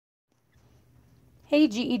Hey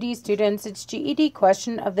GED students, it's GED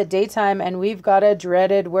question of the daytime and we've got a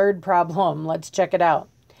dreaded word problem. Let's check it out.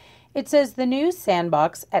 It says the new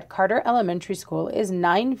sandbox at Carter Elementary School is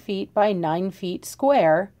 9 feet by 9 feet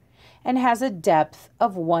square and has a depth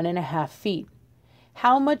of 1.5 feet.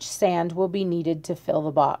 How much sand will be needed to fill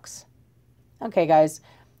the box? Okay guys,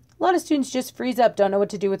 a lot of students just freeze up, don't know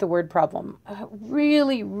what to do with the word problem.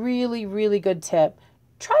 Really good tip.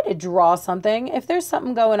 Try to draw something. If there's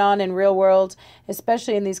something going on in real world,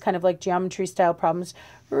 especially in these kind of like geometry style problems,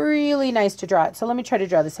 really nice to draw it. So let me try to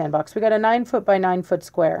draw the sandbox. We got a 9 foot by 9 foot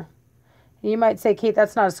square. You might say, Kate,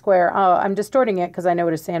 that's not a square. Oh, I'm distorting it because I know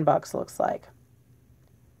what a sandbox looks like.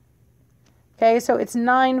 Okay, so it's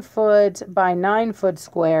 9 foot by 9 foot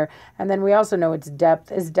square. And then we also know its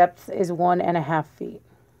depth. Its depth is 1.5 feet.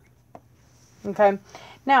 Okay.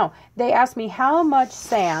 Now, they asked me how much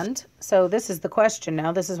sand, so this is the question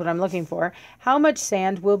now, this is what I'm looking for. How much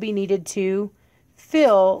sand will be needed to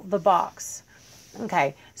fill the box?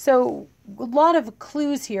 Okay, so a lot of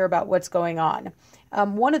clues here about what's going on.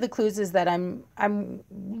 One of the clues is that I'm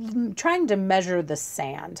trying to measure the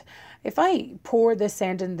sand. If I pour this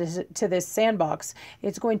sand into this sandbox,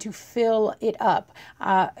 it's going to fill it up.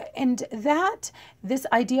 And this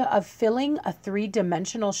idea of filling a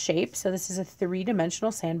three-dimensional shape, so this is a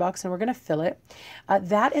three-dimensional sandbox and we're going to fill it,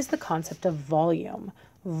 that is the concept of volume.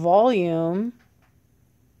 Volume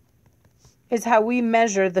is how we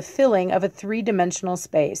measure the filling of a three-dimensional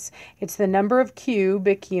space. It's the number of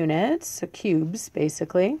cubic units, so cubes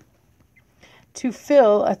basically, to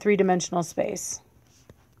fill a three-dimensional space.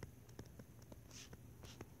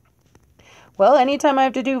 Well, anytime I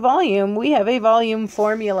have to do volume, we have a volume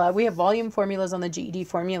formula. We have volume formulas on the GED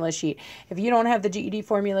formula sheet. If you don't have the GED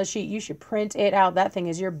formula sheet, you should print it out. That thing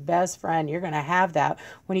is your best friend. You're going to have that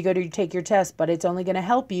when you go to take your test, but it's only going to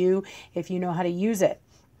help you if you know how to use it.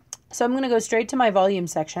 So I'm going to go straight to my volume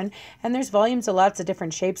section, and there's volumes of lots of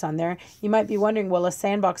different shapes on there. You might be wondering, well, a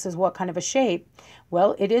sandbox is what kind of a shape?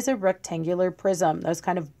 Well, it is a rectangular prism. Those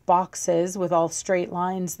kind of boxes with all straight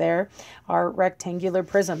lines there are rectangular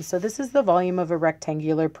prisms. So this is the volume of a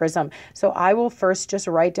rectangular prism. So I will first just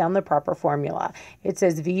write down the proper formula. It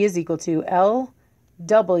says V is equal to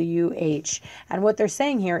LWH. And what they're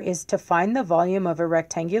saying here is to find the volume of a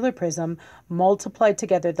rectangular prism, multiply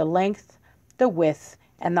together the length, the width,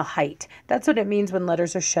 and the height. That's what it means when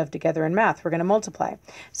letters are shoved together in math. We're going to multiply.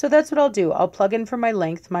 So that's what I'll do. I'll plug in for my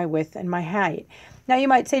length, my width, and my height. Now you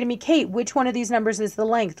might say to me, Kate, which one of these numbers is the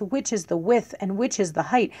length? Which is the width? And which is the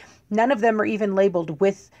height? None of them are even labeled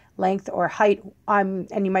width, length, or height. And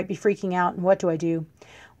you might be freaking out. And what do I do?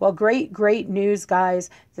 Well, great news, guys.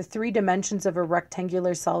 The three dimensions of a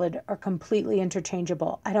rectangular solid are completely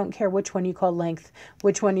interchangeable. I don't care which one you call length,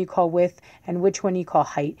 which one you call width, and which one you call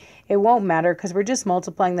height. It won't matter because we're just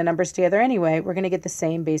multiplying the numbers together anyway. We're going to get the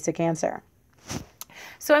same basic answer.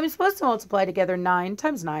 So I'm supposed to multiply together 9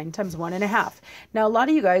 times 1.5. Now, a lot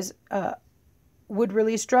of you guys would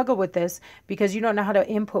really struggle with this because you don't know how to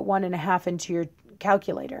input 1.5 into your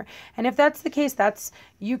calculator. And if that's the case,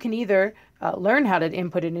 you can either learn how to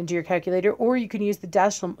input it into your calculator, or you can use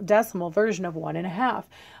the decimal version of 1.5.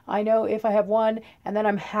 I know if I have 1 and then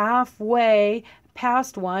I'm halfway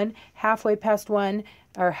past 1,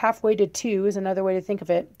 or halfway to 2 is another way to think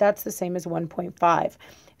of it. That's the same as 1.5.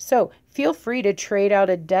 So feel free to trade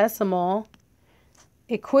out a decimal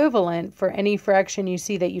equivalent for any fraction you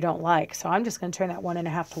see that you don't like. So I'm just going to turn that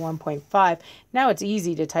 1.5 to 1.5. Now it's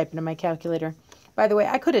easy to type into my calculator. By the way,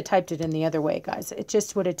 I could have typed it in the other way, guys. It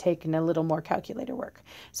just would have taken a little more calculator work.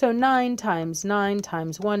 So 9 times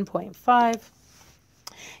 1.5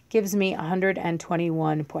 gives me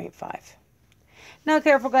 121.5. Now,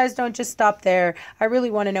 careful, guys, don't just stop there. I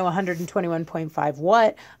really want to know 121.5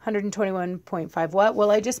 what? 121.5 what?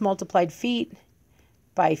 Well, I just multiplied feet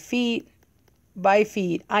by feet by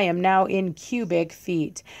feet. I am now in cubic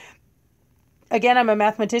feet. Again, I'm a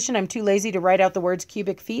mathematician. I'm too lazy to write out the words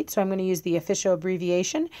cubic feet, so I'm going to use the official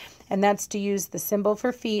abbreviation, and that's to use the symbol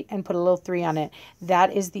for feet and put a little 3 on it.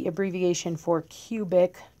 That is the abbreviation for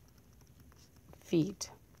cubic feet.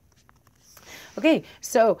 Okay,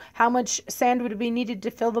 so how much sand would be needed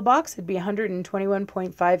to fill the box? It'd be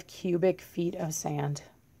 121.5 cubic feet of sand.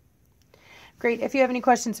 Great. If you have any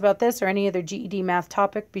questions about this or any other GED math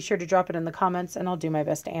topic, be sure to drop it in the comments, and I'll do my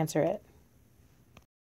best to answer it.